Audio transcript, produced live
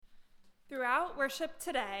Throughout worship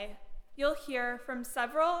today, you'll hear from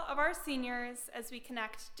several of our seniors as we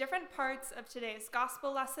connect different parts of today's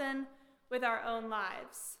gospel lesson with our own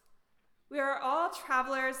lives. We are all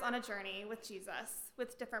travelers on a journey with Jesus,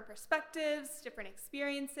 with different perspectives, different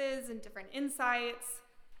experiences, and different insights,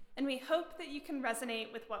 and we hope that you can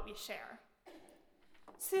resonate with what we share.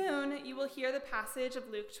 Soon, you will hear the passage of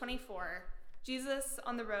Luke 24, Jesus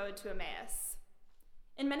on the road to Emmaus.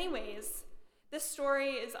 In many ways, this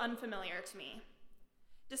story is unfamiliar to me.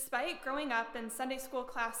 Despite growing up in Sunday school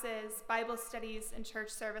classes, Bible studies, and church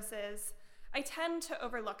services, I tend to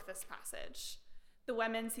overlook this passage. The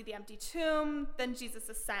women see the empty tomb, then Jesus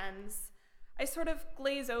ascends. I sort of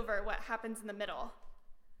glaze over what happens in the middle.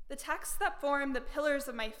 The texts that form the pillars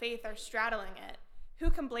of my faith are straddling it.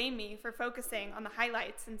 Who can blame me for focusing on the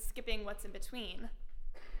highlights and skipping what's in between?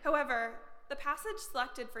 However, the passage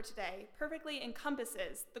selected for today perfectly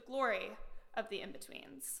encompasses the glory of the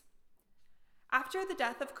in-betweens. After the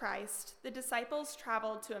death of Christ, the disciples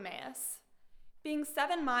traveled to Emmaus. Being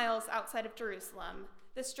 7 miles outside of Jerusalem,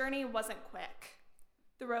 this journey wasn't quick.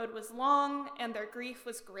 The road was long, and their grief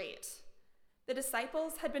was great. The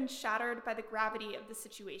disciples had been shattered by the gravity of the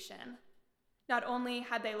situation. Not only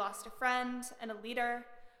had they lost a friend and a leader,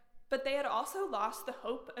 but they had also lost the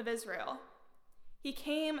hope of Israel. He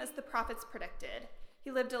came as the prophets predicted. He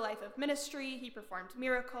lived a life of ministry, he performed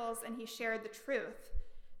miracles, and he shared the truth.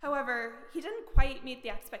 However, he didn't quite meet the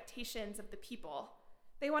expectations of the people.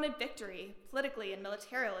 They wanted victory, politically and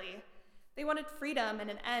militarily. They wanted freedom and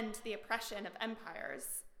an end to the oppression of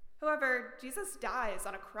empires. However, Jesus dies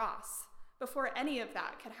on a cross before any of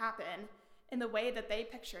that could happen in the way that they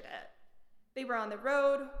pictured it. They were on the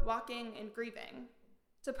road, walking and grieving.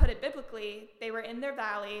 To put it biblically, they were in their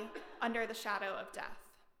valley under the shadow of death.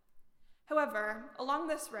 However, along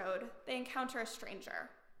this road, they encounter a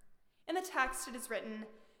stranger. In the text, it is written,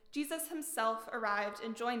 Jesus himself arrived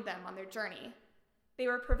and joined them on their journey. They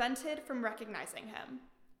were prevented from recognizing him.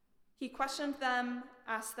 He questioned them,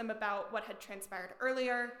 asked them about what had transpired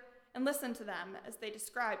earlier, and listened to them as they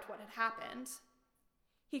described what had happened.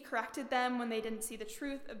 He corrected them when they didn't see the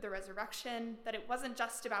truth of the resurrection, that it wasn't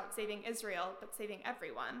just about saving Israel, but saving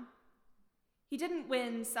everyone. He didn't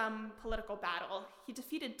win some political battle. He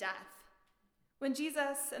defeated death. When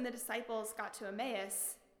Jesus and the disciples got to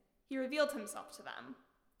Emmaus, he revealed himself to them.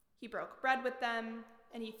 He broke bread with them,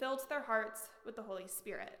 and he filled their hearts with the Holy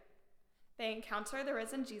Spirit. They encounter the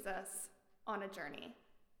risen Jesus on a journey.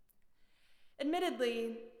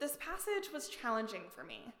 Admittedly, this passage was challenging for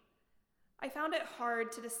me. I found it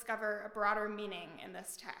hard to discover a broader meaning in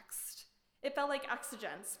this text. It felt like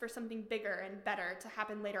exegesis for something bigger and better to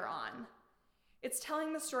happen later on. It's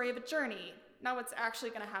telling the story of a journey, not what's actually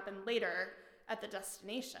going to happen later at the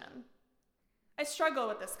destination. I struggle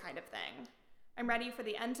with this kind of thing. I'm ready for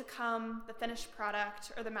the end to come, the finished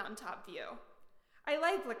product, or the mountaintop view. I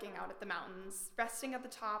like looking out at the mountains, resting at the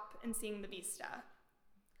top, and seeing the vista.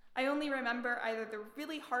 I only remember either the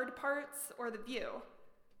really hard parts or the view.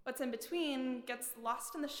 What's in between gets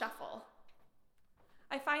lost in the shuffle.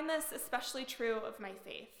 I find this especially true of my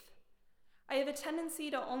faith. I have a tendency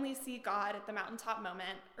to only see God at the mountaintop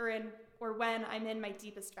moment or when I'm in my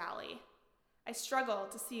deepest valley. I struggle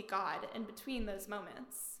to see God in between those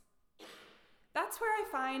moments. That's where I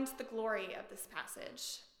find the glory of this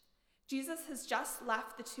passage. Jesus has just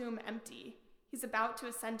left the tomb empty. He's about to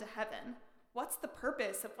ascend to heaven. What's the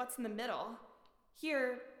purpose of what's in the middle?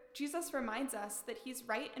 Here, Jesus reminds us that he's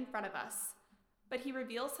right in front of us, but he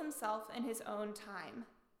reveals himself in his own time.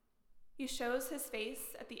 He shows his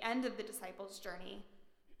face at the end of the disciples' journey,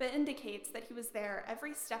 but indicates that he was there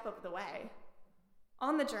every step of the way.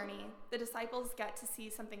 On the journey, the disciples get to see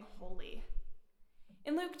something holy.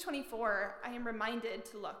 In Luke 24, I am reminded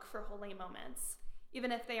to look for holy moments,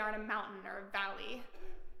 even if they aren't a mountain or a valley.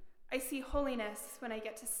 I see holiness when I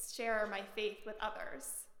get to share my faith with others.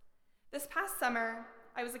 This past summer,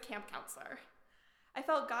 I was a camp counselor. I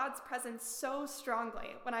felt God's presence so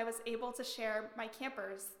strongly when I was able to share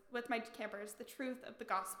with my campers the truth of the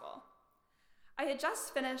gospel. I had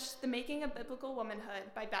just finished The Making of Biblical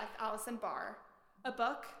Womanhood by Beth Allison Barr, a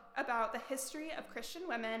book about the history of Christian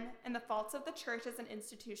women and the faults of the church as an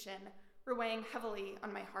institution were weighing heavily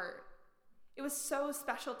on my heart. It was so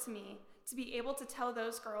special to me to be able to tell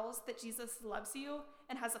those girls that Jesus loves you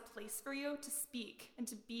and has a place for you to speak and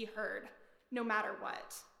to be heard, no matter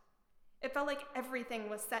what. It felt like everything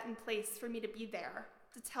was set in place for me to be there,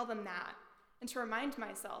 to tell them that, and to remind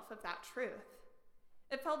myself of that truth.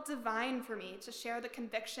 It felt divine for me to share the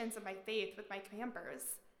convictions of my faith with my campers.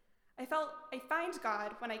 I find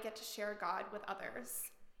God when I get to share God with others.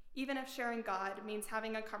 even if sharing God means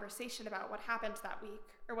having a conversation about what happened that week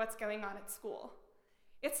or what's going on at school.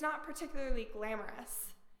 It's not particularly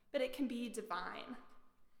glamorous, but it can be divine.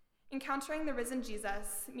 Encountering the risen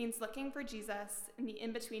Jesus means looking for Jesus in the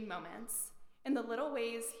in-between moments, in the little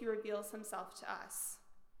ways he reveals himself to us.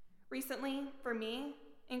 Recently, for me,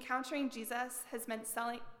 encountering Jesus has meant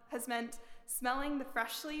smelling the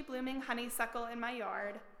freshly blooming honeysuckle in my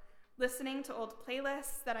yard, listening to old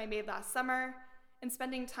playlists that I made last summer, and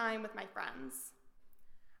spending time with my friends.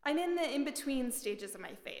 I'm in the in-between stages of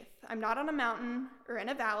my faith. I'm not on a mountain or in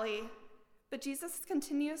a valley, but Jesus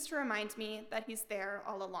continues to remind me that he's there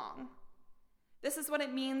all along. This is what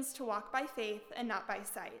it means to walk by faith and not by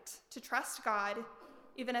sight, to trust God,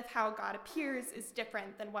 even if how God appears is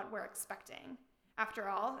different than what we're expecting. After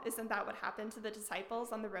all, isn't that what happened to the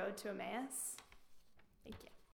disciples on the road to Emmaus? Thank you.